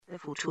The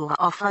future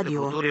of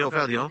radio. The future of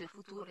radio.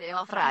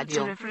 The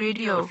future of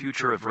radio. The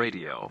future of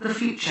radio. The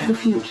future. The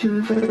future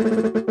of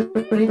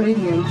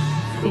radio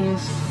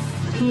is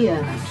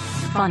here.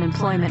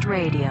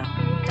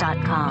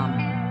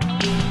 Funemploymentradio.com.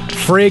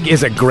 Frig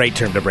is a great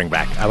term to bring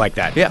back. I like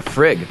that. Yeah,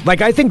 frig.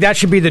 Like, I think that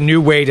should be the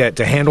new way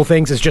to handle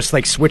things, is just,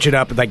 like, switch it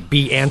up, like,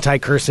 be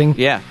anti-cursing.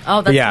 Yeah.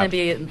 Oh, that's Yeah. going to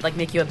be, like,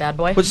 make you a bad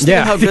boy? But just think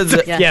Yeah. how good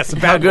the, Yes, a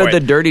how bad good boy.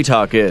 the dirty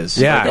talk is.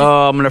 Yeah. Like,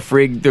 oh, I'm going to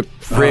frig the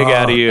frig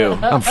out of you.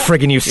 I'm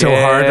frigging you so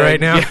Yeah. hard right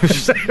now.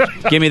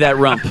 Give me that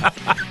rump.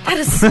 That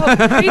is so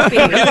creepy.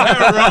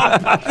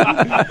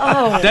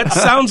 Oh. That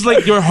sounds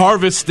like you're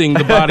harvesting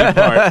the body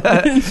part.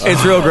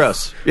 It's real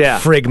gross. Yeah.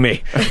 Frig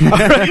me. All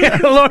right.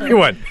 Hello,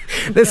 everyone.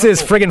 This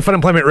is Friggin' Fun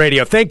Employment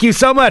Radio. Thank you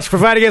so much for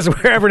finding us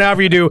wherever and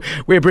however you do.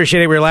 We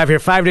appreciate it. We're live here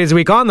 5 days a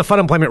week on the Fun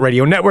Employment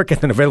Radio Network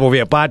and then available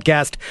via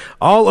podcast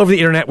all over the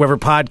internet, wherever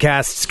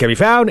podcasts can be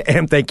found.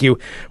 And thank you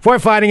for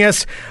finding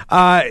us.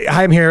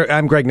 I'm here.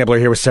 I'm Greg Nibbler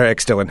here with Sarah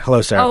X. Dillon.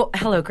 Hello, Sarah. Oh,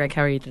 hello, Greg.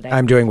 How are you today?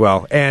 I'm doing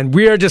well. And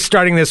we are just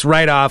starting this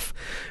right off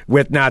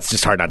with, it's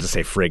just hard not to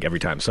say frig every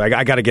time. So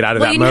I got to get out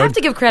of that you mode. have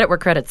to give credit where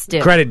credit's due.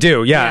 Credit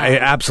due. Yeah.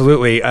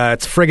 Absolutely.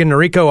 It's friggin'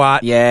 Nariko.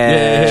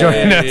 Yeah.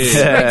 Join us.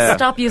 Greg,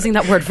 stop using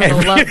that word for the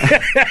love.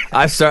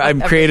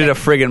 I've created a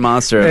friggin'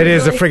 monster. It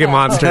is a friggin'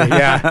 monster,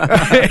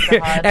 yeah.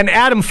 And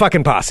Adam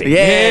fucking Pasi.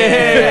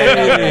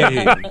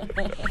 Yay!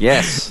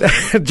 Yes.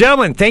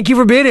 Gentlemen, thank you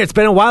for being here. It's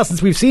been a while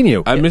since we've seen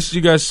you. I missed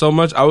you guys so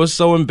much. I was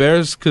so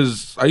embarrassed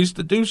because I used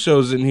to do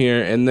shows in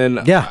here, and then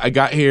I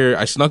got here.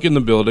 I snuck in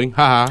the building.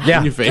 Haha. Yeah.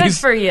 In your face. Good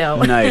for you.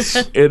 Nice.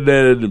 And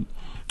then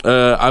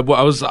I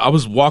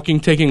was walking,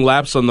 taking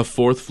laps on the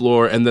 4th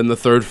floor and then the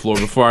 3rd floor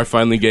before I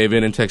finally gave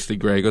in and texted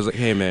Greg. I was like,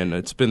 "Hey man,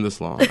 it's been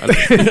this long."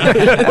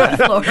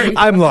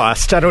 I'm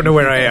lost. I don't know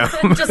where I am.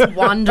 Just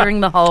wandering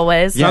the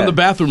hallways. Found the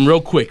bathroom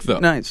real quick though.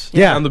 Nice.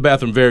 Yeah. Found the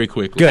bathroom very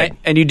quickly. Good.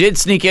 And you did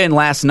sneak in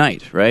last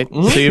night, right?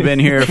 So you've been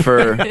here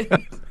for...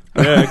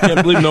 Yeah, I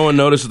can't believe no one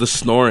noticed the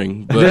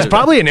snoring. But There's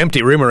probably an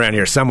empty room around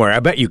here somewhere. I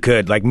bet you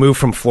could, like, move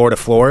from floor to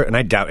floor, and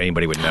I doubt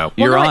anybody would know.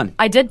 You're Well, no, on.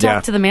 I did talk Yeah.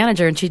 to the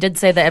manager, and she did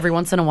say that every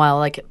once in a while,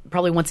 like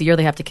probably once a year,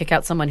 they have to kick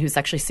out someone who's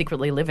actually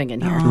secretly living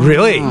in here.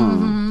 Really?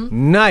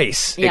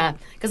 Nice. Yeah,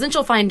 because then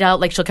she'll find out,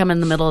 like she'll come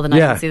in the middle of the night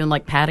Yeah. and see them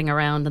like padding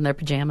around in their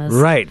pajamas.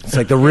 Right. It's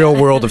like the real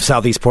world of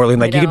Southeast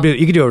Portland. Like, I you know.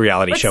 could do a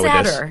reality But show with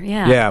sadder, this.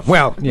 yeah. Yeah.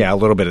 Well, yeah, a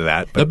little bit of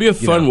that. But, that'd be a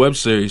you fun know. web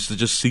series to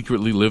just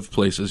secretly live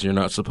places you're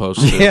not supposed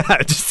to. Yeah,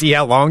 just see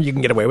how long you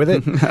can get away with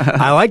it.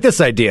 I like this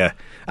idea.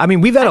 I mean,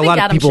 we've had I a think lot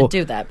Adam of people. should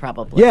do that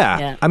probably.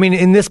 Yeah. I mean,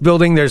 in this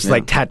building, there's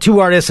like tattoo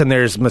artists and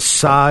there's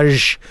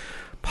massage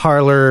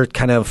parlor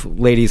kind of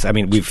ladies. I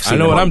mean, we've seen I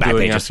know them what on I'm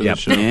doing backpages. after the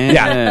show.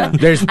 Yeah.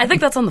 There's I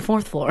think that's on the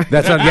 4th floor.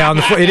 that's on, yeah,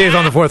 it is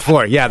on the 4th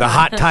floor. Yeah, the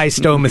hot Thai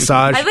stone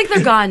massage. I think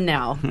they're gone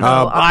now.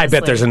 I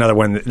bet there's another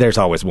one. There's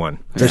always one.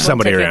 There's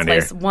somebody around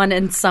here. One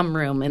in some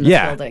room in this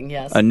Yeah. building.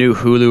 Yes. A new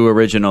Hulu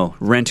original,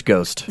 Rent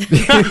Ghost.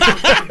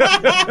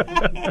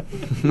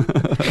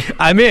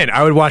 I'm in.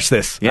 I would watch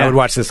this. Yeah. I would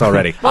watch this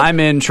already. I'm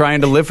in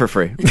trying to live for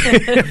free.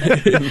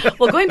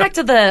 Well, going back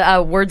to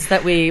the words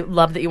that we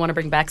love that you want to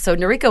bring back. So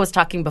Nariko was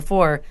talking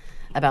before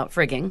about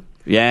frigging.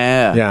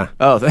 Yeah. Yeah.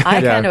 Oh, I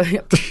Yeah. kind of.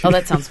 Oh,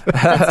 that still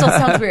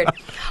sounds weird.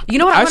 You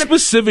know what? I I want to.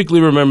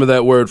 specifically remember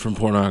that word from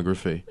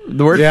pornography.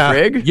 the word Yeah.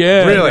 frig?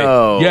 Yeah. Really?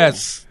 No.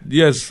 Yes.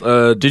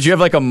 Did you have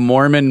like a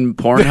Mormon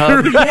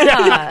Pornhub?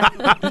 Yeah.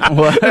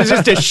 It's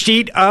just a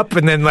sheet up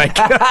and then like,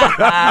 oh,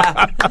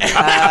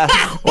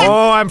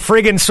 I'm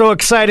friggin' so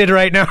excited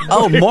right now.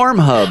 Oh,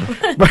 Mormhub.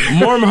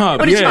 Mormhub.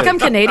 What did you yeah. become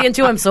Canadian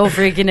too? I'm so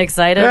freaking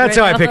excited. That's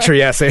right how I now. picture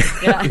yes.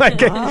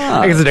 Like,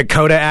 it's a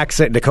Dakota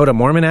accent, Dakota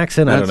Mormon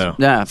accent. I don't know.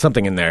 Yeah.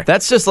 Something in there.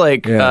 That's just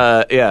like,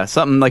 Yeah.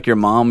 something like your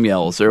mom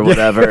yells or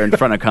whatever in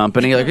front of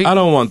company. Like, I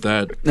don't want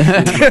that.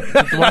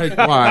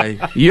 Why?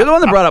 you're the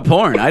one that brought up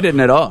porn. I didn't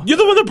at all. You're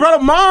the one that brought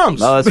up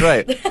moms. Oh, that's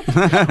right.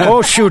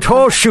 Oh shoot!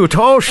 Oh shoot!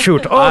 Oh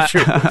shoot! Oh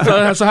shoot!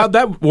 So how'd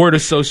that word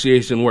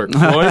association work,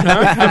 Floyd?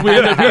 Huh? How'd we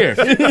end up here?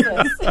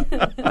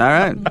 All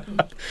right.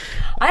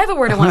 I have a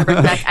word I want to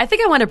bring back. I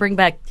think I want to bring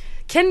back.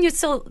 Can you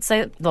still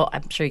say? Well,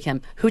 I'm sure you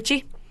can.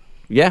 Hoochie.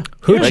 Yeah.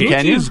 Hoochie.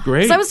 Can you? is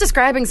great. So I was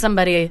describing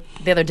somebody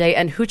the other day,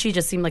 and hoochie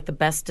just seemed like the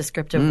best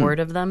descriptive word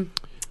of them.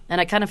 And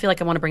I kind of feel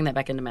like I want to bring that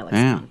back into my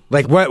lexicon. Yeah.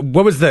 Like what?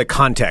 What was the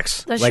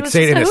context? That she Like was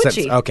say it just in a a sense.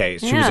 hoochie. Okay,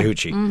 she was Yeah. a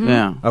hoochie.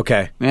 Yeah.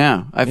 Okay.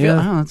 Yeah. I feel.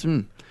 Yeah. Oh, that's.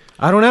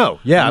 I don't know.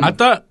 Yeah. I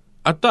thought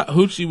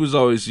hoochie was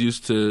always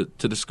used to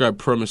describe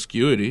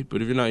promiscuity,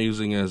 but if you're not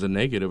using it as a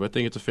negative, I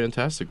think it's a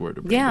fantastic word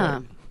to bring Yeah.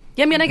 back.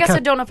 Yeah, I mean, I guess I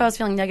don't know if I was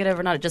feeling negative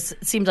or not. It just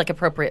seemed like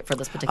appropriate for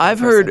this particular I've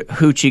person. heard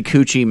hoochie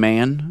coochie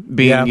man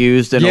being Yeah.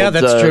 used in Yeah, old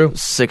that's true.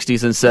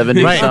 60s and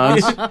 70s Right.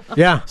 songs.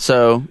 yeah.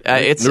 So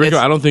it's. Nariko,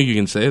 I don't think you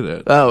can say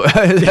that. Oh,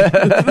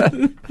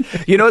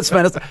 you know what's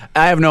funny?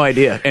 I have no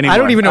idea anymore. I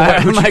don't even know what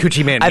I'm hoochie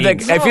coochie man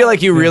means. I feel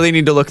like you really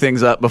need to look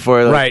things up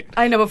before. Like, Right.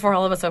 I know before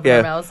all of us open our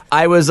Yeah, mouths.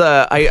 I was.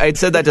 I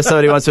said that to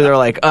somebody once, where they were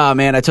like, "Oh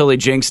man, I totally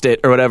jinxed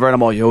it" or whatever, and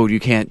I'm all, "Yo, you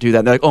can't do that."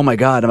 And they're like, "Oh my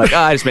god!" I'm like, "Oh,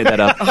 I just made that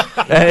up.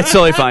 It's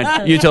totally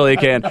fine. You totally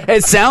can." And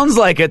It sounds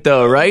like it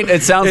though, right?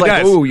 It sounds It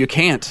like does. ooh, you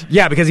can't.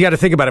 Yeah, because you got to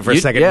think about it for a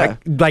second. yeah.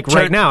 Like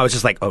right now, it's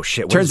just like, oh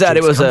shit. Turns out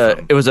it was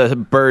a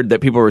bird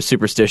that people were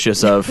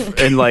superstitious of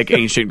in like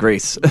ancient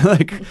Greece.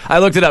 Like I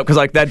looked it up because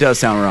like that does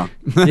sound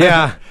wrong.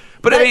 Yeah.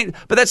 But I mean,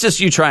 but that's just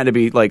you trying to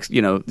be like,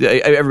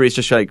 everybody's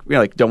just like,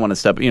 like don't want to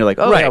step, like,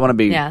 oh, Right. I want to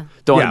be, Yeah.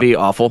 don't want Yeah. to be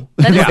awful.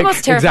 That is Yeah, the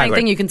most terrifying exactly.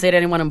 thing you can say to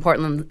anyone in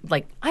Portland.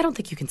 Like, I don't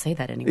think you can say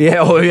that anymore. Yeah,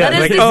 oh yeah, That is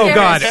like, the oh, scariest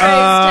God,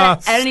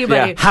 phrase to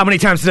anybody. yeah. How many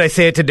times did I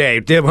say it today?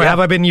 Have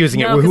I been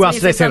using it? No, 'cause Who when else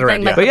you did I say it something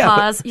around? like Yeah. the yeah.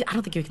 pause, I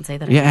don't think you can say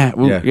that anymore. yeah,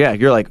 ooh, Yeah. yeah,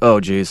 you're like,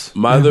 oh, geez.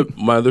 My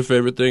other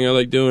favorite thing I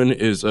like doing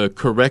is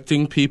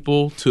correcting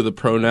people to the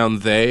pronoun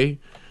they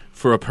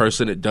for a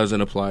person it doesn't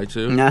apply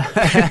to.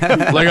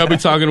 Like I'll be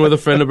talking with a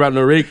friend about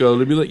Nariko.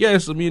 They'll be like, "Yeah,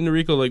 so me and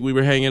Nariko, like we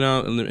were hanging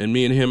out, and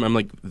me and him." I'm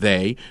like,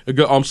 "They." I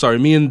go, "Oh, I'm sorry,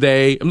 me and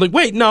they." I'm like,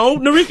 "Wait, no,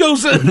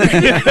 Nariko's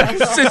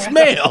it's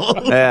male."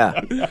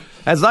 Yeah,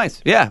 that's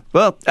nice. Yeah,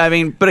 well, I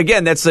mean, but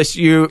again, that's just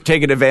you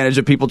taking advantage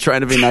of people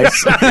trying to be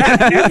nice.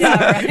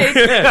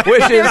 Yeah, right.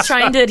 Which You're is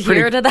trying to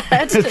adhere to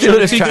that.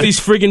 Teach these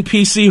friggin'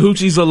 PC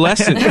hoochies a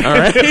lesson, all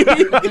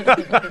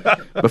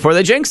right? before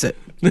they jinx it.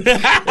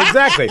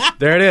 Exactly.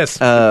 There it is.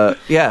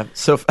 Yeah,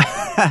 so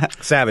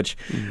Savage.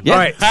 Yeah. All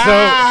right, so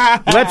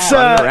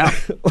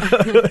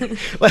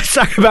let's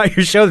talk about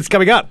your show that's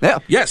coming up. yeah,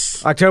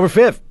 Yes. October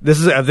 5th. This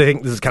is kind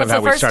It's of the how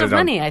we first started of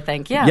on. many, I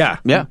think. Yeah. Yeah.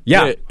 Yeah.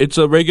 Yeah. It's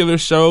a regular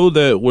show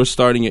that we're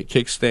starting at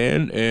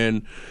Kickstand,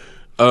 and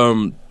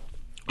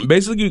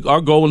basically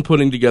our goal in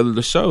putting together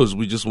the show is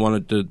we just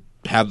wanted to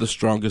have the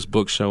strongest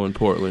book show in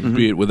Portland,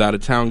 be it with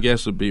out-of-town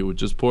guests or be it with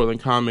just Portland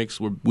comics.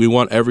 We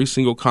want every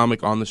single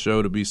comic on the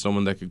show to be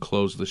someone that could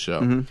close the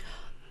show.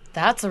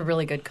 That's a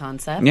really good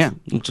concept. yeah.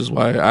 Which is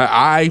why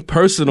I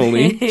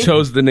personally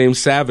chose the name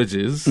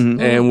Savages,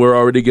 and we're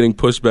already getting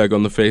pushback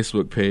on the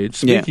Facebook page.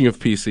 Speaking of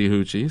PC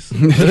hoochies.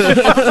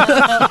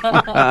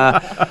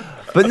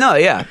 But no,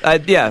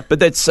 but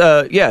that's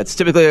it's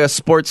typically a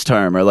sports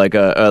term or like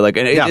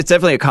it's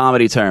definitely a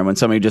comedy term when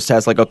somebody just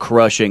has like a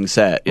crushing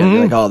set. You know,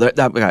 you're like, oh,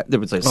 that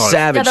was a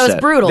savage. Yeah, that was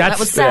set. brutal. That's-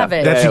 That was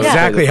savage. That's Yeah,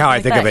 exactly how I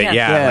Like think of that, it.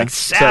 yeah. Yeah, like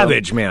So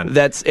savage, man.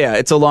 That's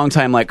it's a long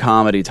time like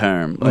comedy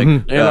term, like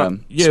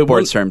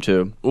sports term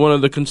too. One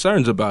of the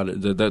concerns about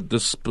it that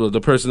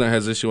the person that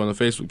has issue on the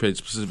Facebook page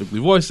specifically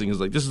voicing is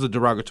like, this is a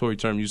derogatory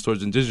term used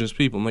towards indigenous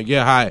people. I'm like,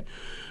 yeah, hi.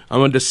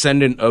 I'm a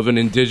descendant of an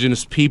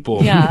indigenous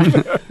people. Yeah.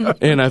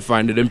 And I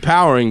find it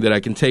empowering that I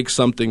can take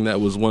something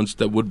that was once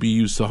that would be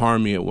used to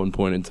harm me at one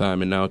point in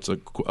time, and now it's a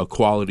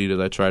quality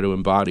that I try to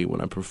embody when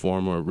I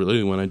perform or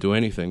really when I do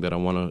anything that I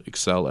want to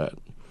excel at.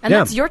 And Yeah.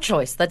 that's your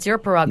choice. That's your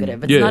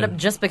prerogative. It's Yeah. not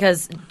just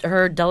because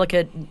her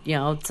delicate,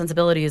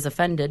 sensibility is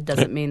offended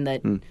doesn't mean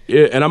that.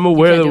 Yeah, and I'm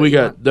aware can't that do we what you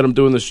got want. that I'm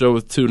doing the show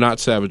with two not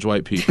savage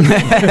white people.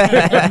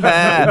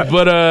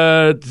 But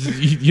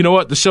you know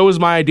what? The show was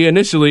my idea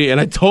initially,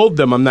 and I told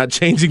them I'm not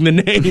changing the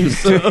name.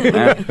 So.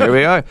 Here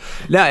we are.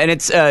 No, and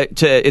it's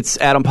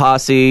Adam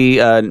Pasi,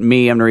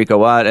 me, I'm Nariko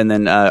Watt, and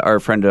then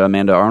our friend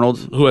Amanda Arnold,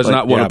 Who has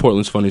not won yeah. a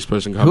Portland's Funniest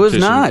Person Who has competition.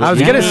 not? I was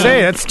Yeah. going to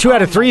say, that's 2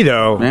 out of 3,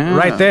 though, Yeah.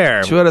 right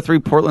there. 2 out of 3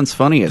 Portland's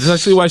funniest.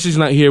 That's actually why she's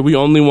not here. We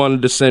only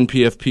wanted to send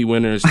PFP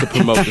winners to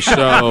promote the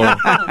show.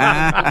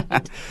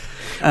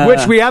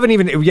 Which we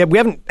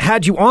haven't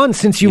had you on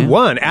since you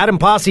won. Adam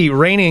Pasi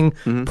reigning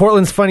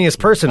Portland's funniest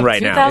person right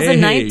now.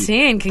 2019.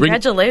 Hey,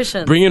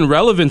 Congratulations. Bringing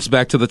relevance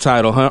back to the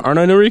title, huh? Aren't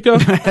I,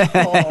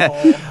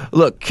 Nariko?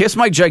 Look, kiss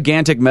my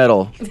gigantic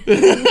medal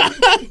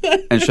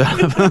and shut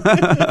up.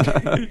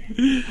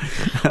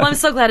 Well, I'm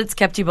so glad it's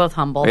kept you both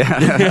humble.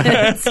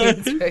 it's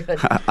very good.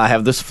 I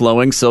have this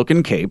flowing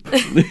silken cape.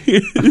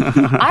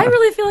 I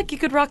really feel like you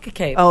could rock a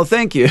cape. Oh,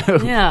 thank you.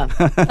 Yeah,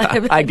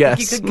 I guess.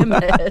 you could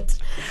commit.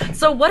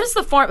 So, what is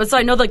the form? So,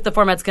 I know like the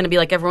format's going to be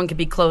like everyone could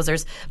be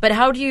closers, but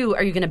are you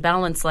going to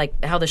balance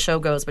like how the show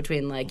goes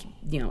between like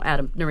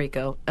Adam,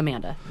 Nariko,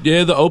 Amanda?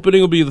 Yeah, the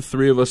opening will be the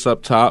three of us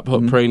up top,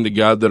 praying to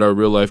God that our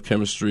real life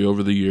chemistry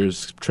over the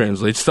years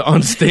translates to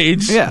on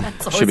stage. Yeah,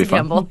 It's always should be a fun.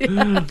 gamble.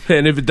 Yeah.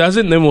 And if it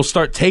doesn't, then we'll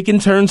start taking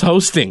turns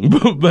hosting.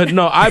 But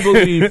no, I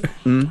believe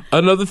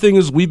another thing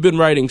is we've been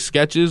writing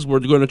sketches. We're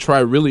going to try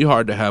really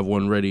hard to have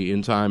one ready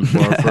in time for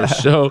our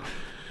first show.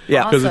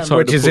 Yeah, Because it's hard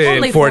Which to is push. in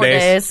Only 4 4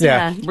 days.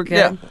 Yeah, we're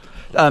good.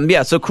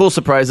 Yeah. So cool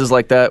surprises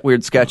like that,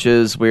 weird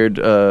sketches, weird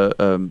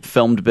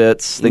filmed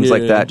bits, things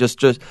like Yeah. that. Just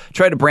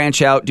try to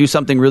branch out, do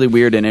something really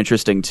weird and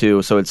interesting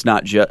too. So it's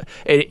not just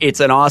it's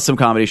an awesome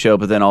comedy show,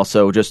 but then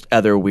also just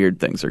other weird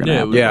things are going to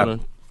happen. we Yeah. wanna-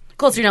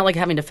 Cool, so you're not like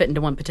having to fit into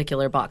one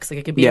particular box. Like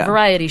it could be Yeah. a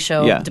variety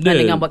show, Yeah.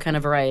 depending Yeah. on what kind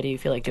of variety you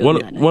feel like doing.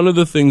 that night. One of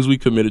the things we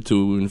committed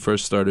to when we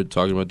first started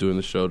talking about doing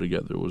the show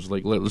together was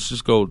like, let's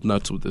just go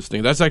nuts with this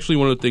thing. That's actually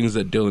one of the things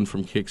that Dylan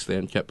from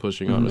Kickstand kept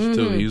pushing on us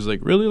too. He's like,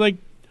 really, like,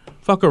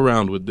 fuck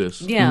around with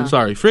this. Yeah.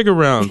 Sorry, frig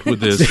around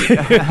with this.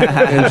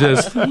 And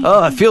just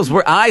Oh, it feels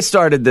weird. I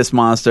started this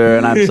monster,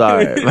 and I'm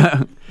sorry.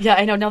 Yeah,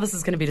 I know. Now this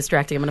is going to be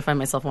distracting. I'm going to find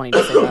myself wanting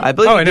to say that. I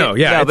believe Oh, he I know.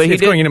 did- Yeah, no, but he it's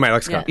did- going into my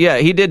lexicon. Yeah,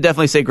 he did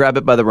definitely say grab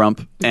it by the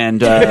rump.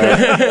 And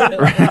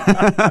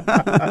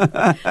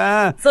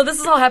So this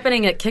is all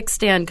happening at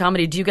Kickstand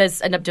Comedy. Do you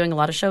guys end up doing a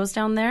lot of shows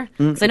down there?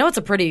 Because I know it's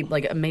a pretty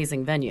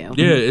amazing venue.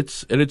 Yeah,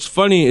 it's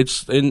funny.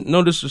 It's and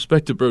no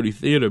disrespect to Brody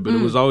Theater, but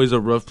it was always a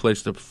rough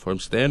place to perform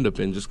stand-up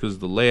in, just because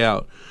the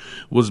layout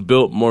was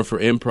built more for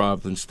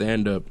improv than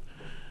stand-up.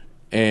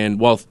 And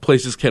while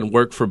places can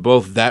work for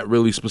both, that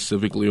really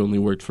specifically only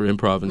worked for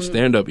improv and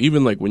stand-up.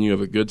 Even when you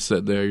have a good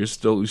set there, you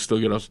still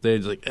get off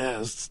stage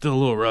it's still a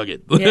little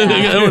rugged. Yeah.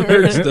 That one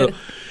hurts still.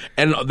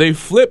 And they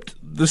flipped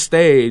the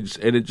stage,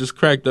 and it just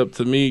cracked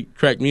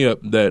me up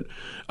that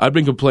I've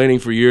been complaining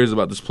for years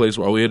about this place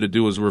where all we had to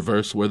do was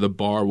reverse where the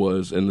bar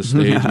was and the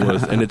stage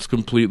was, and it's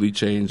completely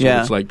changed. Yeah.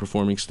 And it's like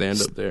performing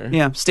stand-up there.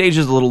 yeah, stage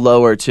is a little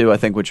lower too, I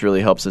think, which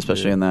really helps,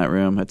 especially in that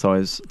room. It's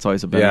always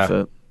a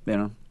benefit. You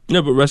know. Yeah,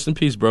 but rest in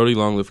peace, Brody.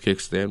 Long live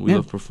Kickstand. We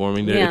love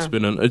performing there. Yeah. It's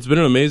been an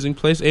amazing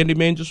place. Andy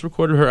Main just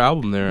recorded her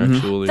album there.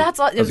 Actually, That's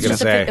all. It was gonna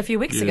just say. a few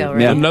weeks Yeah. ago,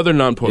 right? Yeah. Another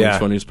non-Portland's Yeah.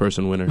 funniest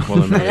person winner.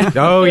 While I'm at it.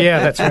 Oh, yeah,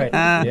 that's right.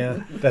 Yeah,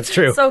 that's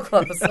true. So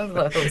close, so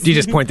close. Do you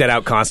just point that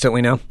out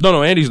constantly now?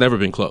 No, Andy's never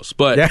been close,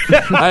 but Yeah.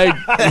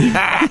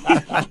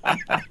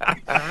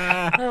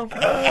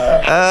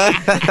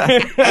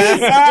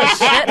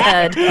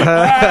 Shithead.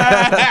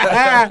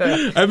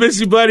 I miss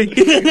you, buddy.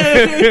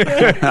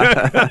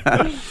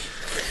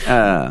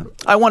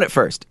 I won it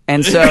first,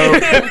 and so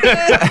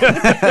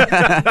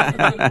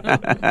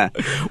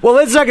Well,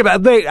 let's talk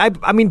about.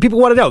 I mean, people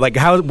want to know,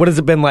 what has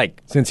it been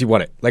like since you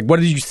won it? What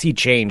did you see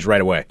change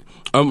right away?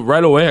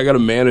 Right away, I got a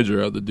manager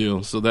out of the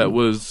deal, so that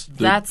was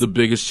the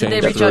biggest change.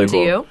 Did they reach really out to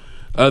cool. you?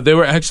 They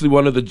were actually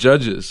one of the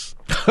judges.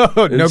 Oh,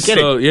 no And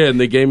kidding. So, yeah, and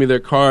they gave me their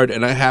card,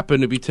 and I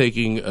happened to be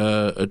taking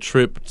a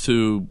trip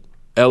to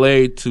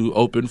L.A. to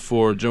open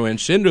for Joanne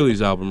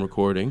Schinderly's album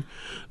recording,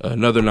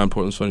 another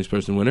non-Portland's Funniest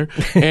Person winner.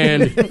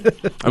 And,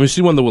 I mean,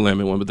 she won the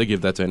Willamette one, but they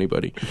give that to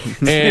anybody.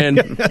 And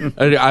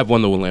I've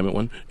won the Willamette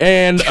one.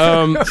 And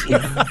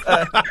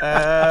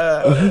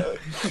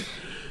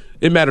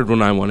it mattered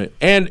when I won it.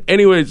 And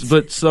anyways,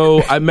 but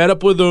so I met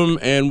up with them,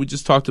 and we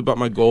just talked about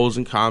my goals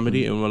in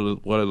comedy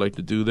and what I'd like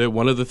to do there.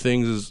 One of the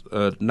things is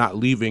not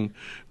leaving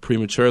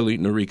prematurely,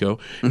 Nariko.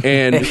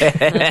 And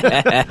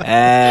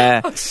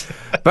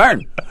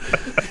burn.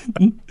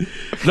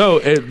 no,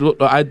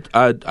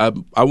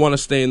 I want to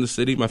stay in the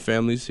city. My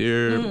family's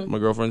here, my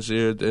girlfriend's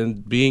here,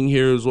 and being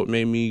here is what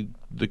made me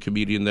the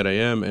comedian that I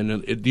am.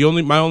 And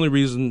my only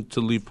reason to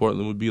leave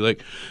Portland would be if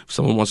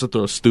someone wants to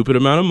throw a stupid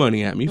amount of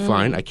money at me,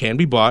 fine, I can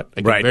be bought.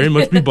 I can very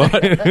much be bought.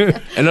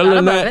 And other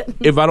than that,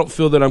 if I don't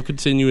feel that I'm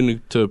continuing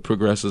to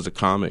progress as a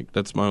comic,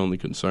 that's my only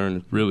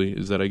concern. Really,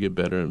 is that I get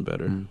better and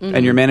better.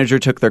 And your manager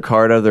took their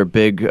card out of their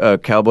big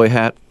cowboy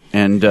hat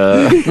and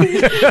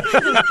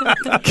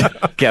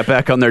get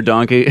back on their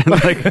donkey. And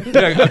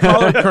Yeah, I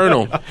call her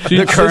Colonel.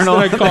 She's Colonel.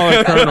 I call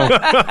her Colonel.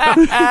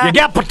 You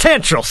got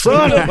potential,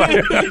 son.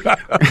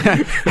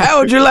 how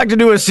would you like to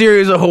do a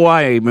series of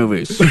Hawaii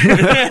movies?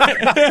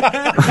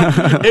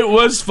 It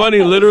was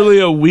funny. Literally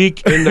a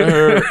week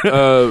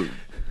into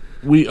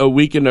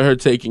her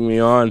taking me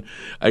on,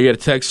 I get a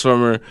text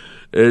from her.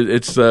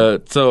 It's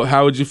so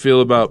how would you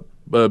feel about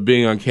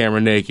being on camera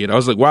naked? I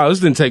was like, wow, this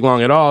didn't take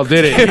long at all,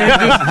 did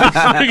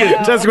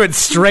it? Just went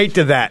straight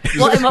to that.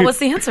 Well, and what was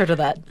the answer to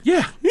that?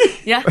 Yeah.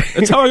 Yeah.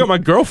 That's how I got my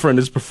girlfriend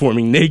is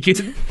performing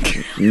naked.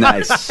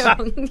 Nice.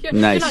 You're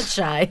Nice. not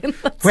shy.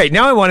 Wait,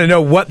 now I want to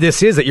know what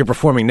this is that you're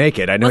performing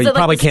naked. I know Was you it like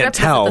probably the can't strip- was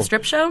it tell. the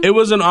strip show? It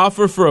was an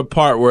offer for a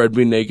part where I'd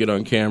be naked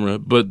on camera,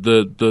 but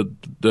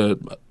the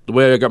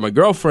way I got my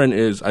girlfriend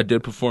is I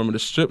did perform at a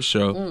strip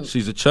show.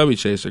 She's a chubby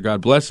chaser, God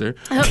bless her.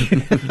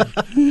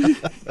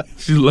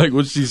 She like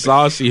what she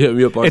saw, she hit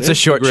me up on It's a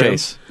short Instagram.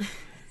 chase.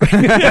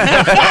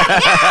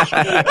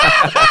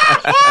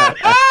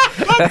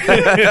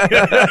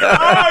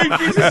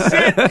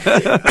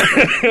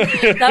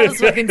 That was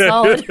fucking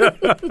solid.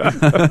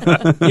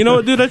 You know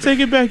what, dude? I take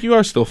it back. You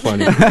are still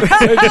funny. You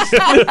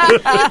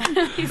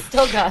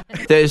still got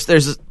it.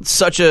 There's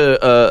such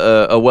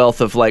a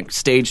wealth of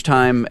stage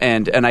time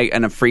and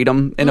a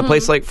freedom in a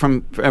place like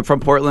from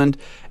Portland,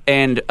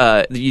 and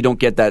you don't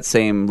get that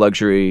same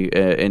luxury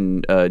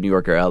in New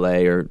York or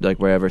LA or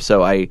wherever.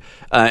 So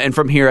and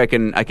from here I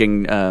can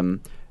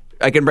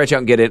branch out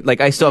and get it.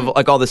 I still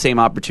have all the same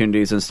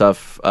opportunities and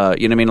stuff. You know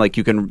what I mean?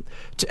 You can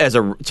as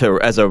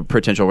a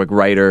potential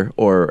writer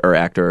or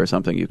actor or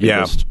something. You can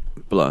just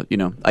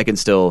I can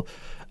still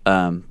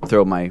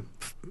throw my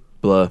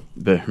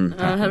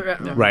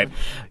Right.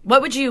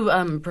 What would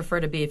you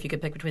prefer to be if you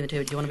could pick between the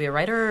two? Do you want to be a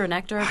writer or an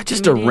actor?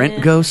 Just a comedian?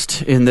 rent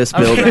ghost in this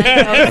building.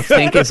 I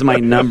think is my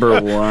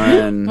number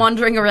one.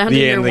 Wandering around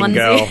The in your end and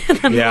onesie go.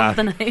 in the middle Yeah. of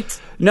the night.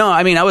 No,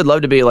 I mean I would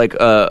love to be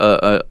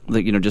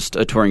just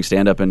a touring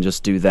stand-up and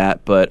just do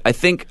that. But I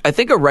think a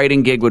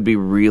writing gig would be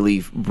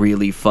really,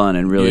 really fun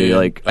and really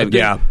I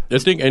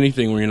think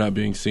anything where you're not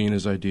being seen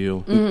is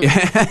ideal.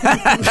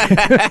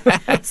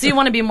 So you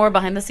want to be more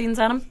behind the scenes,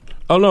 Adam?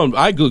 Oh no,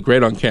 I look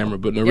great on camera,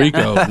 but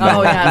Nariko.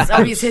 Oh yes.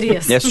 Oh, he's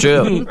hideous. That's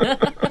true.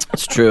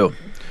 It's true.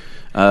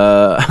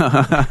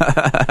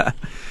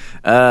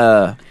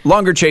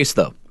 Longer chase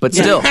though, but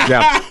still.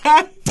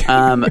 Yeah.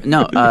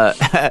 No.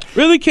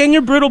 Really, can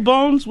your brittle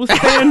bones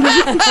withstand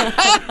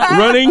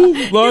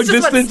running long It's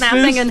just distances?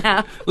 snapping in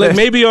half. Like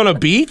maybe on a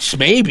beach,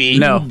 maybe.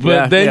 No,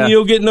 but then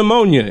you'll get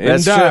pneumonia and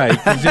That's die true.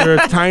 because you're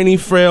a tiny,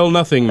 frail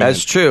nothing man.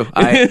 That's true.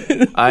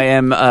 I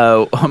am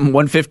I'm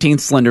 1/15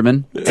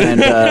 Slenderman,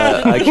 and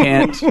I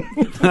can't.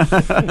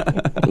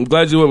 I'm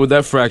glad you went with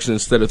that fraction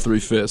instead of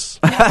 3/5.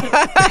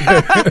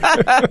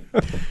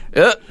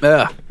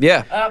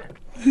 Yeah.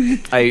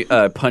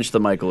 I punched the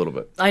mic a little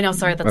bit. I know,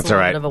 sorry, that's That's a little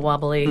all right. bit of a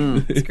wobbly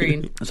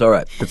screen. It's all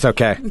right. It's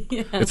okay.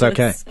 It's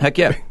okay. Heck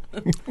yeah.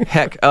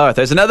 Heck. Oh,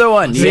 there's another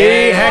one. See,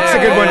 heck's a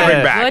good one to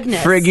bring back.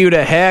 Goodness. Frig you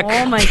to heck.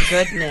 Oh my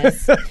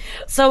goodness.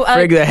 So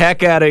Frig the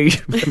heck out of you.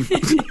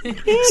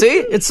 See?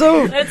 It's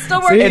so... it's still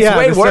See, working. It's yeah,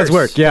 way this worse. does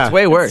work. Yeah. It's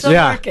way worse. Still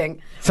Yeah.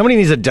 working. Somebody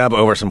needs a dub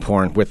over some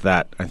porn with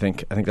that. I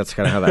think that's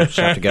kind of how that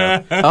should have to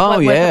go. Oh,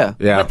 With- yeah.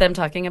 Yeah. With them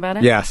talking about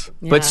it? Yes.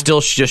 Yeah. But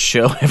still just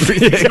show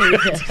everything.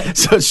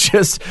 So it's so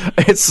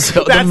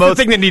That's the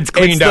thing that needs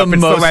cleaned up. It's the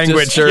It's the most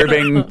language.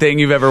 disturbing thing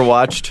you've ever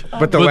watched.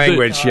 But the But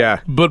language, yeah.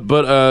 But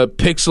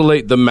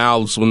pixelate the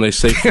mouths when they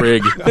say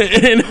frig.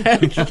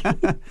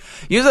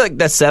 Usually like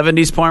that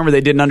 70s porn where they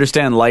didn't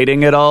understand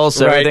lighting at all,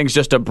 so Right. everything's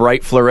just a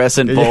bright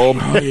fluorescent bulb.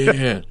 Oh,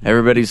 yeah.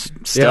 Everybody's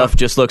stuff Yeah.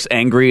 just looks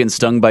angry and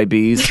stung by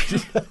bees.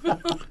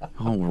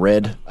 Oh,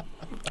 red.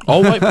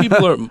 All white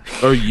people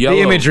are yellow.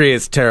 The imagery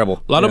is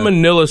terrible. A lot of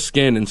Manila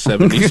skin in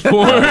 70s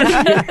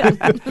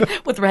porn.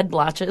 With red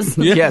blotches.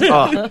 Yes.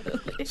 Oh,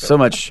 so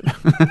much.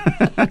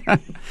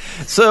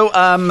 So,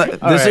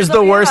 this right. is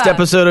the worst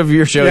episode of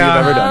your show Yeah.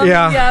 you've ever done.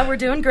 Yeah. We're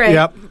doing great.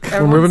 Yep.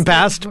 We're moving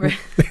past.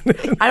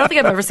 I don't think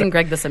I've ever seen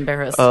Greg this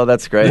embarrassed. Oh,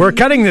 that's great. We're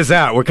cutting this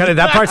out. We're cutting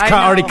that part's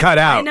I already know. cut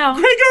out. I know.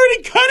 Greg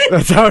already cut it.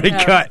 That's already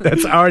cut.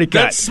 That's already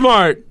cut. That's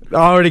smart.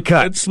 already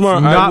cut. That's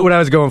smart. Not what I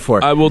was going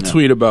for. I will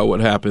tweet about what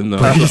happened, though.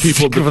 So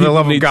people, For the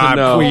love of need God, to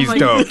know. please my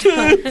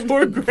don't.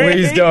 Poor Greg.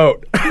 Please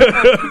don't.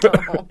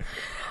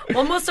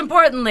 Well, most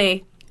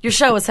importantly, your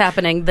show is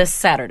happening this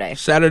Saturday.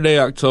 Saturday,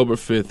 October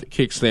 5th,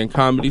 Kickstand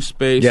Comedy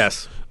Space.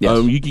 Yes.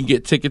 Yes. You can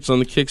get tickets on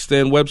the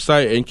Kickstand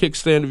website. And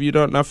Kickstand, if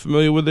you're not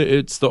familiar with it,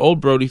 it's the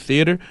Old Brody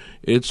Theater.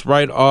 It's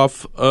right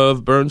off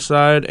of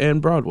Burnside and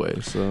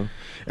Broadway. So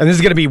And this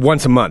is going to be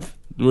once a month.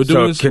 we're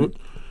doing this.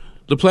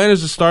 The plan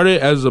is to start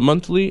it as a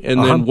monthly,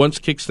 and then once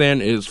Kickstand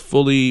is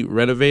fully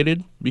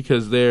renovated,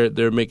 because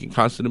they're making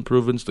constant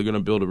improvements, they're going to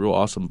build a real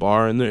awesome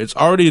bar in there. It's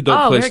already a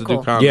dope place very to cool.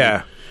 do comedy.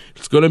 Yeah.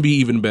 It's going to be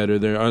even better.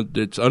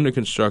 It's under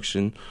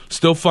construction,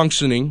 still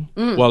functioning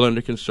while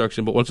under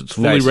construction. But once it's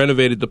fully Nice.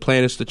 renovated, the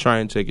plan is to try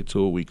and take it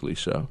to a weekly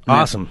show.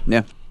 Awesome.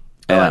 Yeah.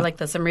 Oh, I like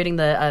this. I'm reading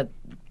the.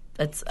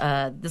 It's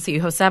this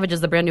Ho Savage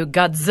is the brand new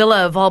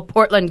Godzilla of all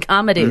Portland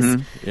comedies.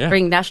 Yeah.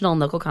 Bring national and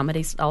local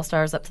comedy all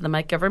stars up to the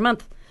mic every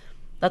month.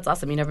 That's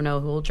awesome. You never know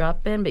who will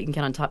drop in, but you can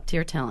count on top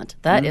tier talent.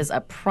 That is a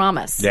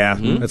promise. Yeah,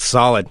 that's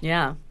solid.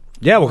 Yeah.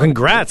 Yeah, well,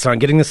 congrats on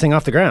getting this thing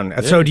off the ground.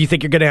 So, do you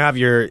think you're going to have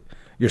your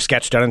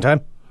sketch done in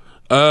time?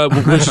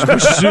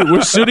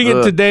 We're shooting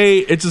it today.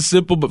 It's a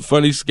simple but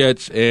funny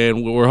sketch,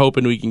 and we're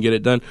hoping we can get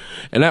it done.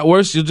 And at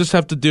worst, you'll just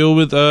have to deal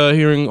with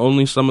hearing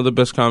only some of the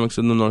best comics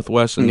in the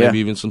Northwest, and maybe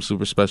even some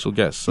super special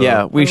guests. So.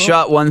 Yeah, we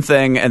shot one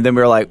thing, and then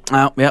we were like,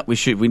 "Oh, yeah,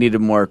 we needed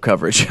more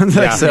coverage."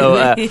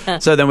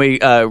 So then we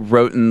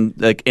wrote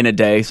in a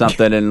day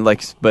something, and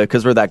but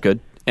because we're that good.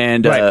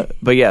 And Right.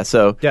 but yeah,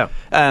 so Yeah.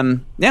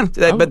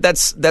 but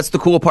that's the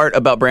cool part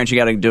about branching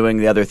out and doing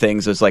the other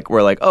things is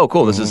we're like, oh,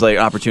 cool, this is like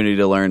an opportunity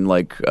to learn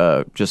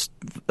just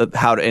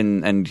how to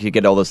and to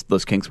get all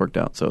those kinks worked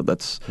out. So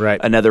that's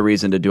Right. another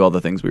reason to do all the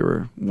things we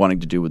were wanting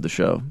to do with the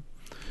show.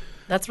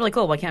 That's really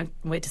cool. I can't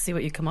wait to see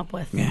what you come up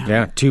with.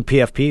 Yeah, 2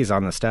 PFPs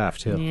on the staff,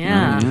 too.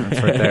 Yeah.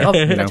 That's right there. Oh,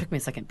 you know. that took me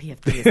a second.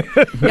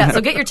 PFPs. Yeah,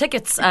 so get your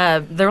tickets.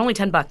 They're only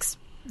 $10.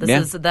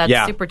 That's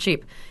Yeah. super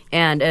cheap.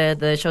 And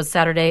the show's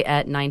Saturday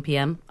at 9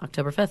 p.m.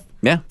 October 5th.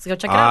 Yeah. So go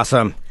check it out.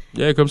 Awesome.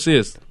 Yeah, come see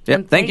us. Yeah,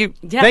 And thank you.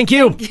 Yeah, Thank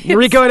you,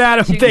 Rico and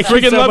Adam. Thank you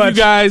Freaking so love much.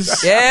 you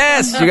guys.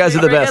 Yes, you guys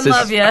are the best. Freaking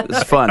love ya.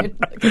 It's fun.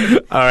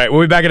 All right,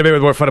 we'll be back in a bit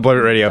with more Fun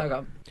Employment Radio.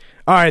 Okay.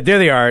 All right, there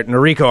they are.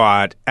 Nariko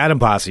Ott, Adam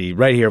Pasi,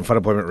 right here on Fun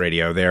Employment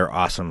Radio. They're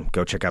awesome.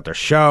 Go check out their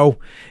show.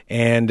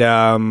 And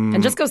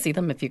just go see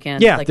them if you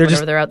can. Yeah, like they're whenever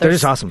just- they're out. they're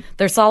just awesome.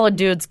 They're solid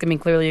dudes. I mean,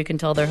 clearly you can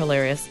tell they're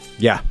hilarious.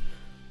 yeah.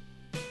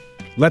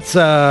 Let's, is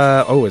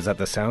that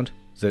the sound?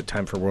 Is it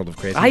time for World of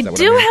Crazy? I Is that what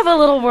do I'm hearing? have a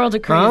little world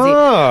of crazy.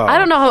 Oh. I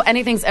don't know how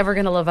anything's ever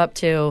going to live up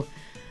to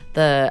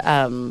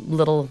the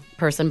little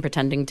person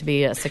pretending to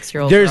be a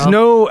 6-year-old There's girl.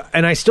 no,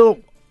 and I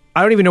don't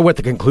even know what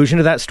the conclusion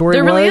of that story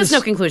There was. really is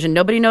no conclusion.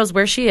 Nobody knows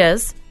where she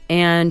is,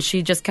 and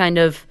she just kind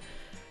of,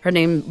 her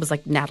name was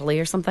like Natalie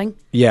or something.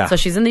 Yeah. So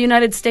she's in the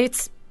United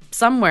States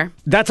somewhere.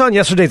 That's on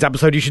yesterday's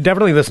episode. You should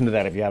definitely listen to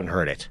that if you haven't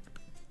heard it.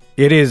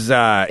 It is.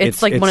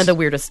 It's like one of the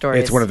weirdest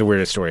stories. It's one of the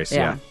weirdest stories.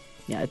 Yeah.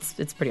 Yeah,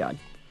 it's pretty odd.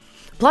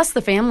 Plus,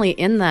 the family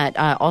in that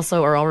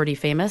also are already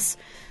famous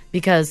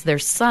because their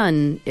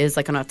son is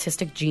like an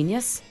autistic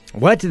genius.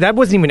 What? That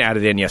wasn't even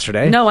added in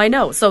yesterday. No, I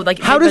know. So like,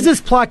 How does this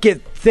plot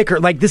get thicker?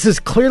 Like, this is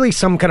clearly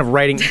some kind of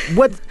writing.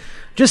 What?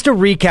 just to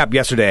recap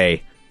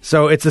yesterday.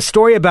 So it's a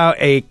story about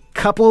a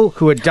couple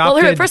who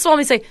adopted... Well, first of all, let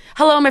me say,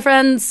 hello, my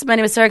friends. My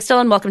name is Sarah Still,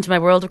 and welcome to my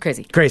world of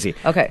crazy. Crazy.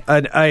 Okay.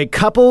 A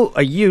couple,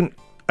 a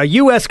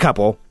U.S.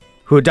 couple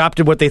who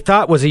adopted what they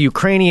thought was a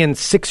Ukrainian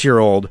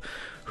 6-year-old,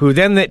 who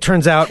then, it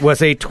turns out,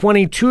 was a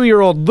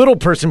 22-year-old little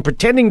person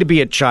pretending to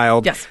be a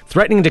child, yes,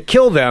 threatening to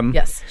kill them.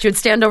 Yes. She would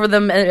stand over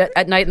them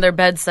at night in their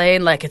bed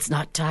saying, like, it's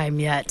not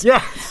time yet.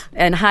 Yeah.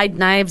 And hide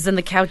knives in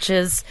the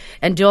couches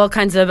and do all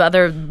kinds of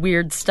other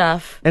weird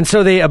stuff. And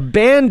so they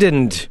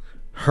abandoned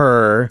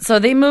her. So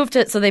they moved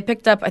it. So they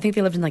picked up, I think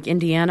they lived in like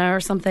Indiana or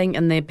something,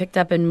 and they picked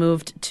up and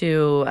moved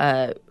to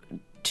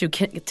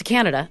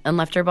Canada and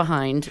left her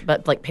behind,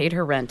 but like paid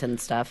her rent and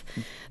stuff.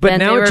 But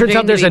now it turns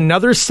out there's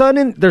another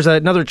there's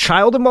another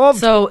child involved?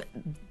 So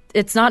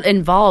it's not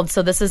involved.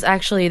 So this is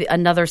actually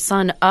another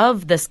son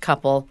of this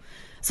couple.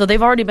 So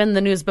they've already been in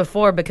the news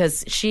before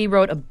because she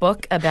wrote a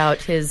book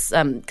about his,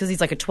 because he's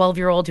like a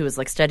 12-year-old who was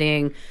like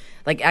studying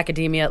like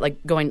academia, like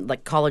going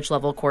like college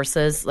level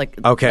courses, like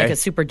like a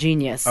super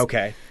genius.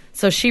 Okay.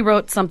 So she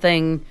wrote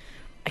something,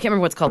 I can't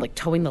remember what it's called, like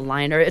Towing the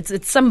Line, or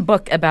it's some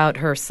book about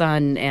her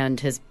son and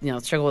his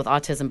struggle with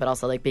autism, but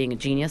also like being a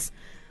genius.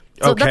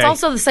 So that's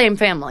also the same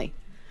family.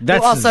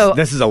 This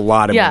is a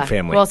lot of one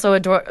family.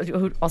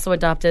 Who also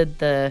adopted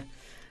the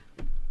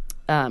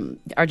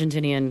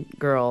Argentinian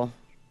girl.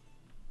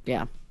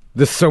 Yeah.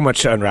 There's so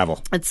much to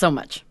unravel. It's so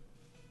much.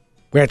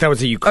 Wait, I thought it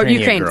was a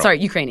Ukrainian girl. Sorry,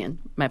 Ukrainian.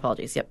 My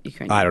apologies. Yep,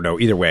 Ukrainian. I don't know.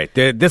 Either way,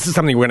 this is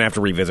something we're going to have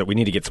to revisit. We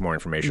need to get some more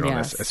information on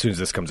this as soon as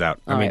this comes out.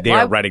 They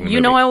are writing the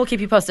movie. I will keep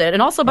you posted.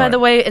 And also, by the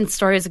way, in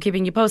stories of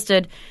keeping you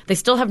posted, they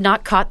still have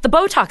not caught the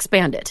Botox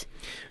bandit.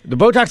 The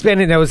Botox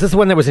bandit, now, is this the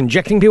one that was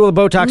injecting people with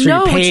Botox, or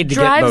you paid to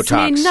get Botox? No, which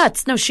drives me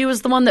nuts. No, she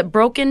was the one that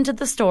broke into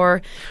the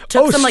store,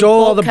 took some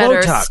stole all bolt the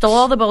cutters, Botox. stole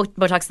all the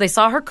Botox. They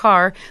saw her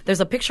car. There's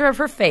a picture of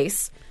her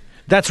face.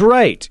 That's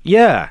right.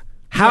 Yeah.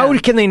 How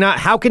can they not?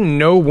 How can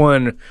no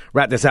one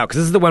rat this out? Because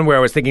this is the one where I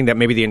was thinking that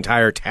maybe the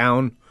entire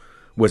town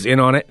was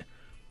in on it.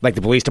 Like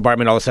the police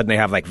department, all of a sudden they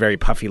have like very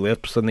puffy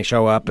lips when they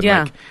show up, and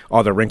like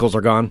all the wrinkles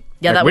are gone.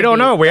 Yeah, like, we don't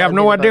know. We have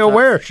no idea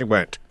where she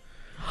went.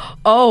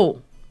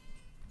 Oh.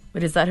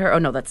 Wait, is that her? Oh,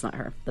 no, that's not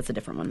her. That's a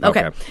different one.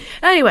 Okay.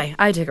 Anyway,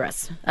 I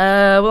digress.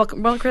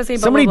 Welcome, Chrissy.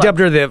 Somebody dubbed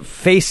her the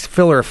face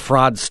filler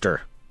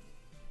fraudster.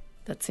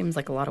 That seems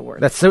like a lot of work.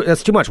 That's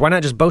too much. Why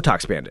not just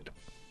Botox bandit?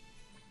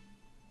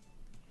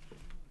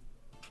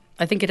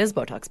 I think it is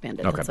Botox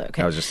bandit.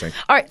 Okay. I was just saying.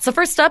 All right, so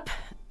first up,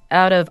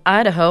 out of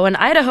Idaho, an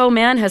Idaho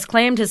man has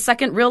claimed his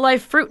second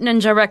real-life fruit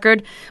ninja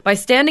record by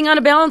standing on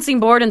a balancing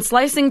board and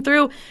slicing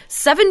through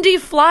 70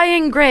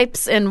 flying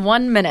grapes in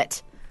 1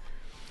 minute.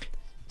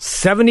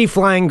 70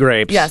 flying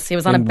grapes. Yes, he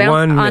was on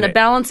a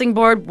balancing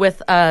board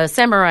with a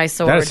samurai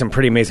sword. That is some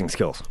pretty amazing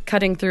skills.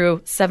 Cutting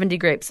through 70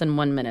 grapes in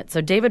 1 minute. So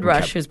David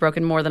Rush, who's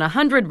broken more than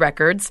 100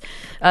 records,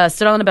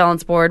 stood on a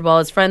balance board while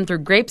his friend threw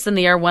grapes in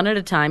the air one at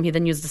a time. He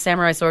then used a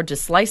samurai sword to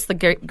slice the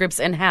grapes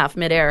in half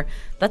midair.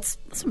 That's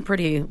some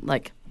pretty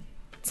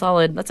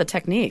solid. That's a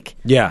technique.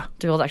 Yeah,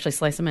 to be able to actually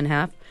slice them in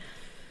half.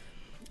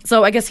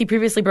 So I guess he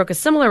previously broke a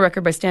similar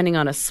record by standing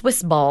on a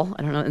Swiss ball.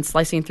 I don't know, and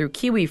slicing through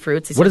kiwi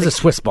fruits. What is a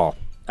Swiss ball?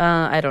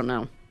 I don't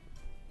know.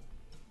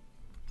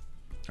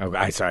 Oh,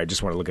 sorry. I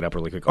just want to look it up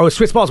really quick. Oh, a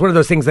Swiss ball is one of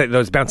those things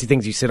those bouncy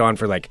things you sit on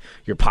for like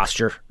your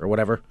posture or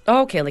whatever.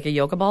 Oh, okay, like a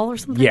yoga ball or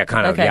something. Yeah,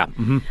 kind of. Okay. Yeah.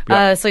 Mm-hmm.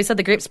 Yep. So he said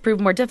the grapes proved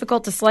more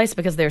difficult to slice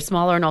because they're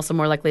smaller and also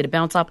more likely to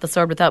bounce off the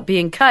sword without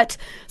being cut.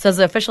 Says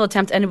the official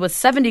attempt ended with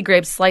 70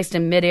 grapes sliced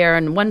in midair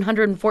and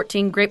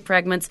 114 grape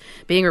fragments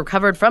being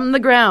recovered from the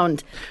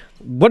ground.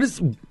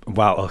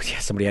 Wow, oh yeah,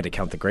 somebody had to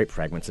count the grape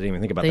fragments. I didn't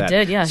even think about that. They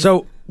did, yeah.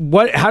 So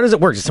how does it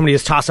work? Does somebody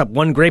just toss up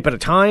one grape at a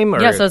time? Or?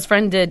 Yeah, so his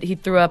friend he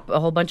threw up a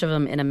whole bunch of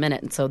them in a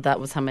minute, and so that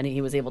was how many he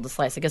was able to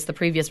slice. I guess the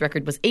previous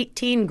record was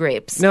 18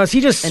 grapes. Now, is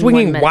he just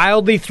swinging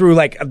wildly through,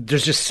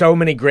 there's just so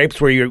many grapes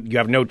where you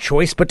have no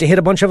choice but to hit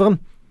a bunch of them?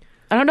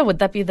 I don't know, would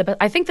that be the best?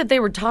 I think that they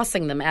were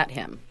tossing them at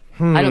him.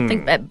 I don't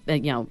think that,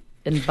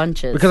 in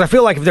bunches. Because I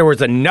feel like if there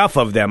was enough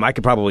of them, I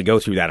could probably go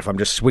through that if I'm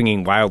just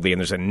swinging wildly and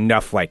there's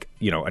enough, a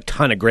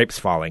ton of grapes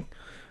falling.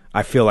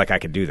 I feel like I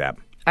could do that.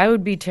 I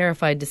would be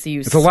terrified to see you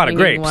it's a lot of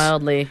grapes.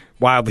 wildly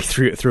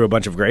through a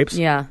bunch of grapes.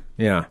 Yeah.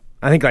 Yeah.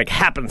 I think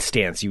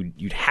happenstance,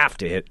 you'd have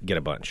to get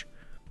a bunch.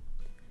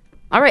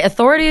 All right.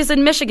 Authorities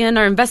in Michigan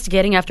are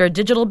investigating after a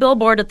digital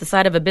billboard at the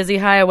side of a busy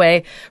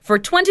highway for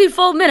 20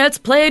 full minutes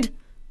played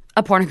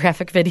a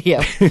pornographic video.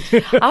 A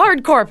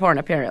hardcore porn,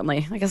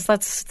 apparently. I guess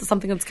that's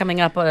something that's coming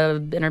up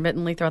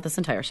intermittently throughout this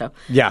entire show.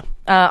 Yeah.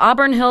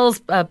 Auburn Hills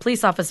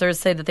police officers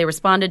say that they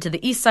responded to the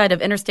east side of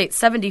Interstate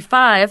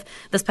 75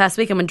 this past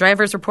weekend when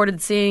drivers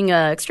reported seeing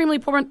an extremely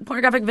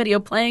pornographic video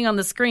playing on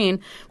the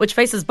screen, which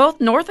faces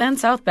both north and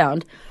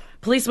southbound.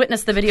 Police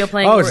witnessed the video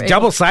playing. Oh, it's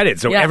double-sided,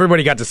 so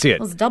everybody got to see it.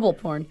 It was double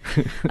porn.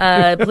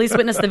 Police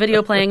witnessed the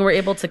video playing and were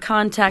able to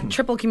contact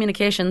Triple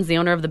Communications, the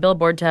owner of the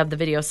billboard, to have the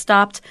video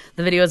stopped.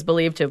 The video is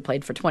believed to have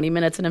played for 20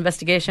 minutes. An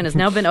investigation has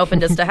now been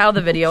opened as to how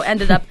the video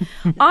ended up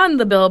on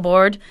the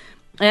billboard,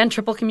 and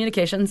Triple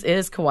Communications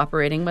is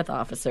cooperating with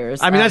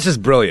officers. I mean, that's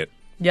just brilliant.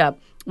 Yeah.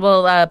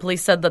 Well,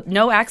 police said that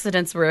no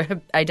accidents were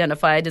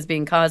identified as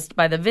being caused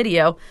by the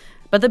video,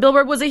 but the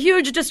billboard was a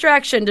huge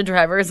distraction to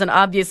drivers and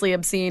obviously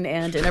obscene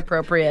and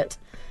inappropriate.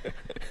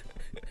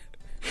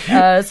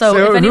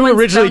 So if who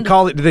originally found,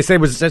 called it? Did they say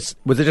was it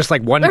just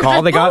like one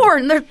call they got?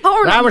 There's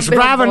porn. I was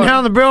driving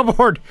down the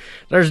billboard.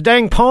 There's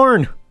dang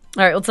porn.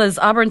 All right. Well, it says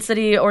Auburn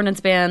City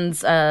ordinance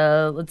bans.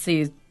 Let's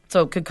see.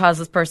 So it could cause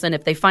this person,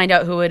 if they find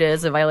out who it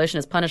is, a violation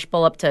is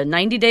punishable up to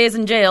 90 days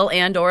in jail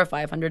and or a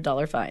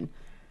 $500 fine.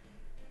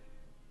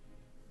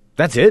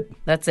 That's it.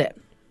 That's it.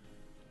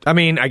 I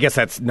mean, I guess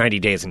that's 90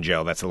 days in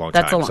jail. That's a long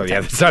time. That's a long so time.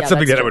 yeah, that's not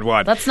something that I would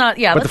want. That's not.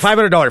 Yeah. But the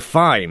 $500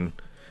 fine.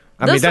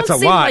 I mean, that's a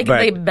seem lot. Like but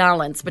they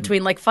balance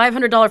between like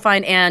 $500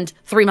 fine and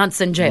 3 months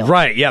in jail.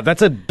 Right. Yeah,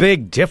 that's a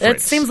big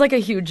difference. It seems like a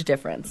huge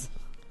difference.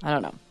 I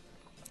don't know.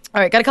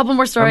 All right, got a couple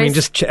more stories. I mean,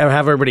 just have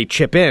everybody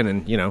chip in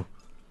and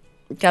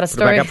got a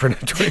story. Put it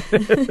back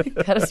up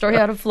for Got a story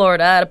out of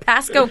Florida, out of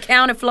Pasco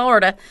County,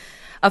 Florida.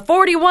 A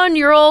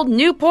 41-year-old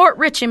Newport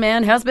Richie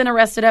man has been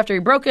arrested after he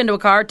broke into a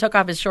car, took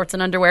off his shorts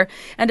and underwear,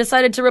 and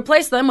decided to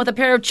replace them with a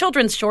pair of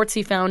children's shorts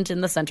he found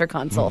in the center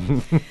console.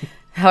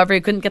 However,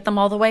 he couldn't get them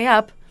all the way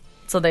up,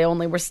 so they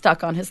only were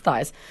stuck on his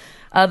thighs.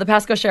 The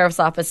Pasco Sheriff's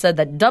Office said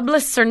that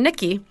Douglas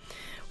Cernicki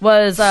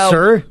was...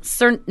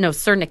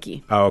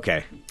 Cernicki. Oh,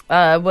 okay.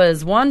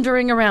 Was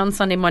wandering around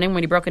Sunday morning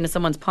when he broke into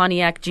someone's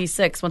Pontiac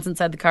G6. Once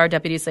inside the car,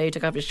 deputies say he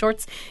took off his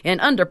shorts and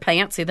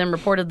underpants. He then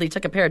reportedly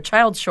took a pair of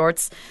child's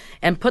shorts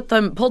and pulled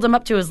them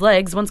up to his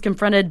legs. Once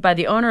confronted by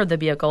the owner of the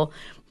vehicle,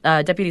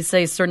 deputies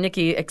say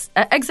Cernicki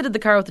exited the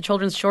car with the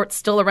children's shorts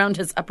still around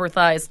his upper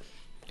thighs,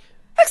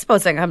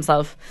 exposing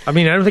himself. I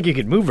mean, I don't think you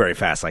could move very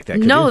fast like that,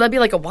 could No, you? that'd be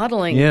like a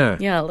waddling. Yeah.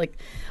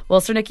 Well,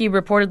 Cernicki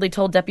reportedly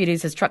told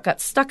deputies his truck got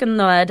stuck in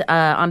the mud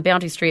on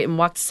Bounty Street and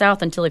walked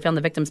south until he found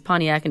the victim's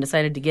Pontiac and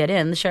decided to get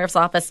in. The sheriff's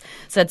office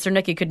said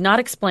Cernicki could not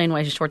explain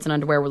why his shorts and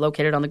underwear were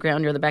located on the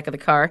ground near the back of the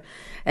car,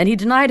 and he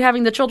denied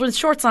having the children's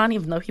shorts on,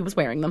 even though he was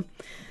wearing them.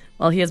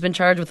 Well, he has been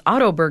charged with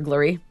auto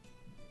burglary.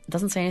 It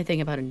doesn't say anything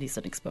about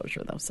indecent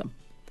exposure, though, so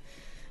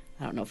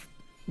I don't know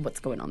what's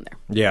going on there.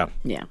 Yeah.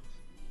 Yeah.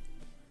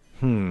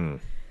 And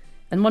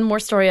one more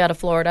story out of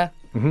Florida.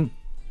 Mm-hmm.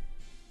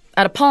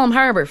 Out of Palm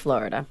Harbor,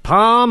 Florida.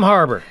 Palm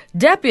Harbor.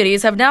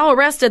 Deputies have now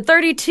arrested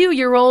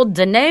 32-year-old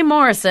Danae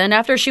Morrison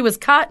after she was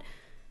caught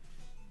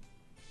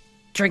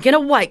drinking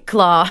a White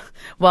Claw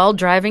while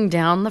driving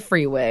down the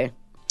freeway.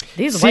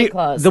 These White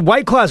Claws. The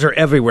White Claws are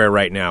everywhere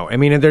right now. I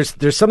mean,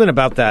 there's something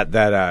about that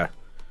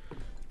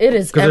it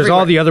is because there's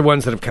all the other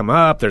ones that have come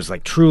up. There's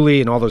like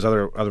Truly and all those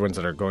other ones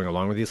that are going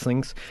along with these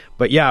things.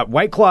 But yeah,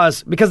 White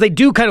Claws, because they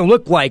do kind of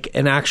look like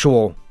an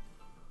actual,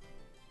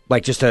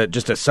 like just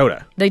a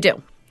soda. They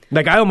do.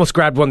 Like, I almost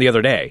grabbed one the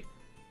other day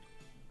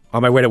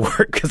on my way to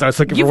work because I was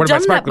looking for one of my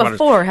sparkling waters.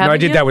 Before, haven't No, I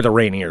did you? that with a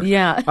Rainier.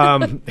 Yeah.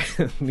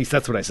 At least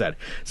that's what I said.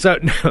 So,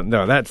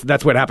 no,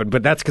 that's what happened.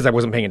 But that's because I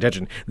wasn't paying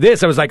attention.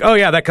 This, I was like, oh,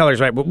 yeah, that color's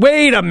right. But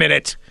wait a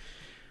minute.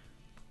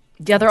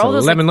 Yeah, they're all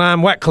those lemon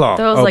lime White Claw.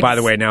 those, Oh, like, by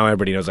the way, now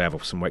everybody knows I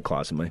have some White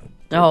Claws in my...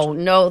 Oh,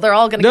 no, they're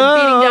all going to come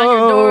beating down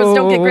your doors.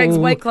 Don't get Greg's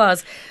White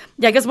Claws.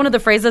 Yeah, I guess one of the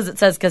phrases it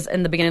says, because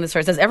in the beginning of the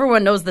story, it says,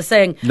 everyone knows the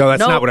saying. No,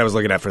 that's not what I was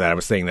looking at for that. I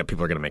was saying that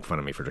people are going to make fun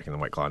of me for drinking the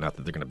White Claw, not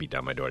that they're going to beat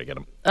down my door to get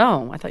them.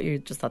 Oh, I thought you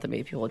just thought that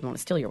maybe people would want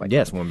to steal your White Claws.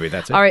 Yes, maybe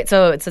that's it. All right,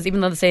 so it says,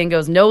 even though the saying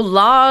goes, no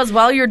laws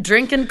while you're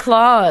drinking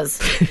claws.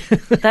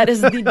 That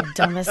is the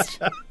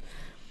dumbest.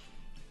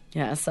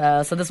 Yes,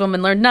 so this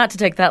woman learned not to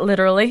take that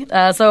literally.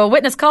 So a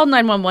witness called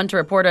 911 to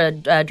report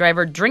a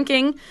driver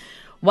drinking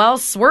while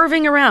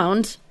swerving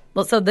around.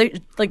 Well, so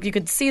you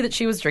could see that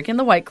she was drinking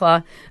the White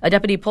Claw. A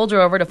deputy pulled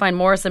her over to find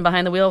Morrison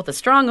behind the wheel with a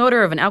strong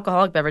odor of an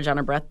alcoholic beverage on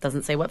her breath.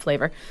 Doesn't say what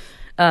flavor.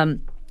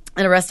 An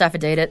arrest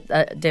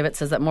affidavit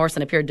says that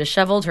Morrison appeared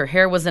disheveled. Her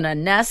hair was in a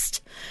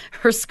nest.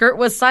 Her skirt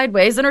was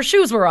sideways, and her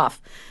shoes were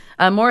off.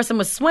 Morrison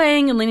was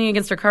swaying and leaning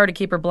against her car to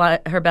keep her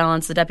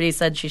balance. The deputy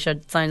said she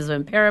showed signs of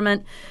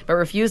impairment, but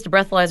refused a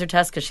breathalyzer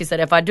test because she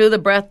said, if I do the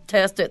breath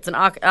test, it's an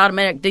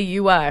automatic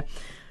DUI.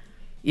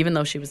 Even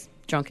though she was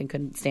drunk and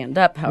couldn't stand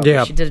up.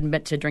 However, she did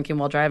admit to drinking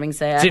while driving,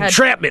 It's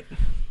entrapment.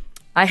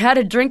 I had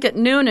a drink at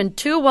noon and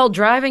 2 while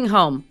driving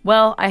home.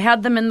 Well, I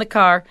had them in the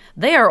car.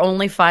 They are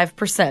only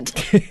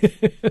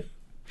 5%.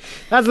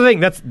 That's the thing.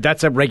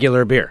 That's a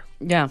regular beer.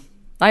 Yeah.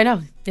 I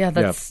know. Yeah,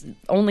 that's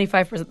only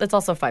 5%. That's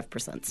also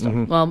 5% still.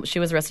 Mm-hmm. Well, she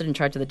was arrested and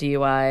charged with a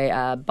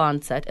DUI,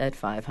 bond set at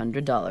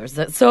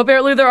 $500. So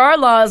apparently there are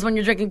laws when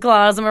you're drinking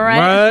claws, am I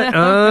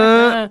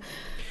right?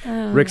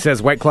 What? Rick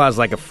says White Claw is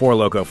like a Four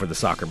Loko for the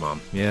soccer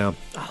mom. Yeah.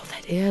 Oh,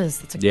 that is.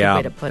 That's a good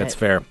way to put that's it.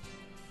 fair.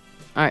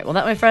 All right. Well,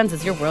 that, my friends,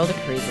 is your world of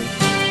crazy.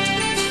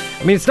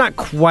 I mean, it's not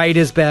quite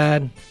as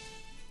bad.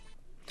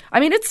 I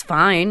mean, it's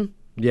fine.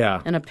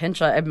 Yeah. In a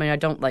pinch. I mean, I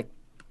don't,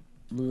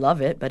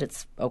 love it, but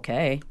it's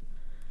okay.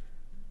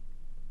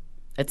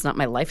 It's not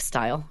my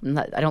lifestyle.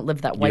 I don't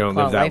live that White Claw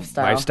lifestyle. You don't live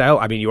that lifestyle?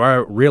 I mean, you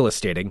are real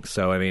estating,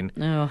 so, I mean,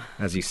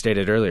 as you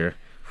stated earlier,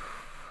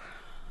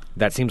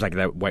 that seems like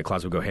that White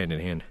Claws would go hand in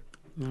hand.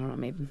 I don't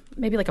know,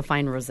 maybe like a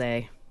fine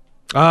rosé.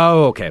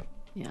 Oh, okay.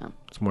 Yeah.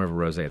 It's more of a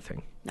rosé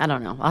thing. I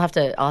don't know. I'll have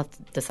to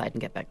decide and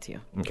get back to you.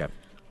 Okay.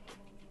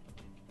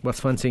 Well, it's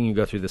fun seeing you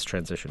go through this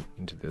transition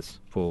into this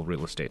full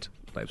real estate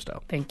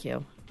lifestyle. Thank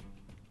you.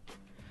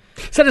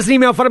 Send us an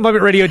email,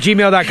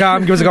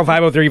 funemploymentradio@gmail.com. Give us a call,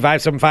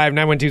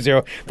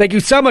 503-575-9120. Thank you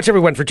so much,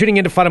 everyone, for tuning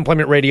into Fun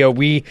Employment Radio.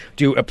 We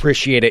do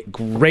appreciate it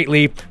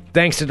greatly.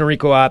 Thanks to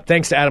Nariko.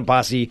 Thanks to Adam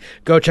Pasi.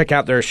 Go check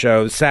out their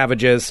show,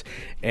 Savages.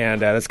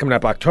 And that's coming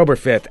up October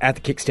 5th at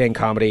the Kickstand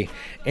Comedy.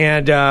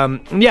 And,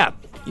 yeah,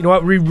 you know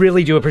what? We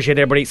really do appreciate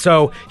everybody.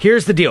 So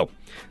here's the deal.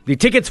 The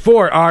tickets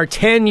for our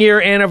 10-year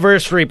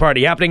anniversary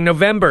party happening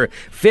November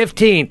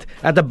 15th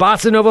at the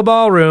Bossa Nova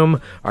Ballroom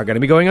are going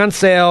to be going on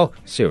sale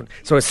soon.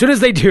 So as soon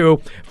as they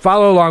do,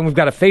 follow along. We've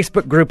got a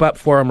Facebook group up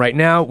for them right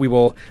now. We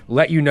will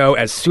let you know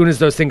as soon as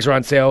those things are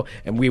on sale,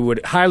 and we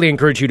would highly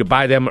encourage you to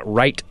buy them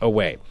right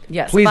away.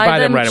 Yes, please buy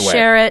them right away.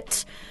 Share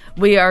it.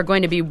 We are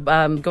going to be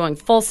going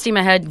full steam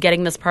ahead,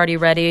 getting this party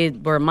ready.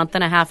 We're a month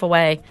and a half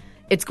away.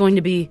 It's going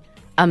to be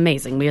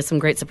amazing. We have some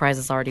great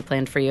surprises already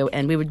planned for you,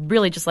 and we would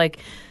really just like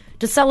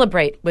to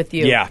celebrate with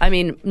you. Yeah. I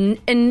mean,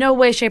 in no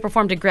way, shape, or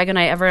form did Greg and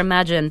I ever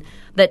imagine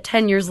that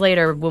 10 years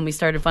later, when we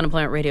started Fun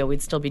Employment Radio,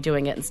 we'd still be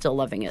doing it and still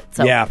loving it.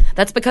 So yeah.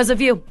 That's because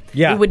of you.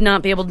 Yeah. We would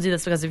not be able to do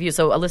this because of you.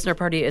 So a listener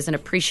party is an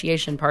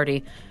appreciation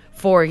party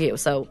for you.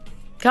 So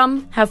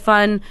come, have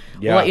fun.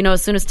 Yeah. We'll let you know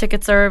as soon as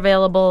tickets are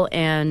available.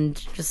 And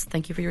just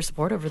thank you for your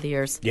support over the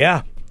years.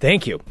 Yeah,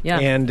 thank you. Yeah.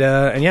 And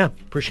yeah,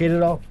 appreciate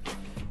it all.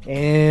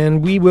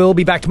 And we will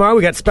be back tomorrow.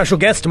 We got special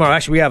guests tomorrow.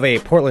 Actually, we have a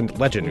Portland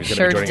legend who's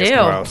going to be joining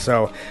us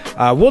tomorrow.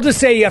 So we'll just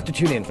say you have to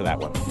tune in for that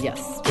one.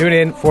 Yes. Tune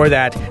in for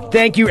that.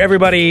 Thank you,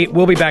 everybody.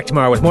 We'll be back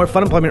tomorrow with more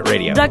Fun Employment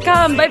Radio.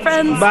 .com. Bye,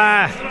 friends.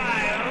 Bye.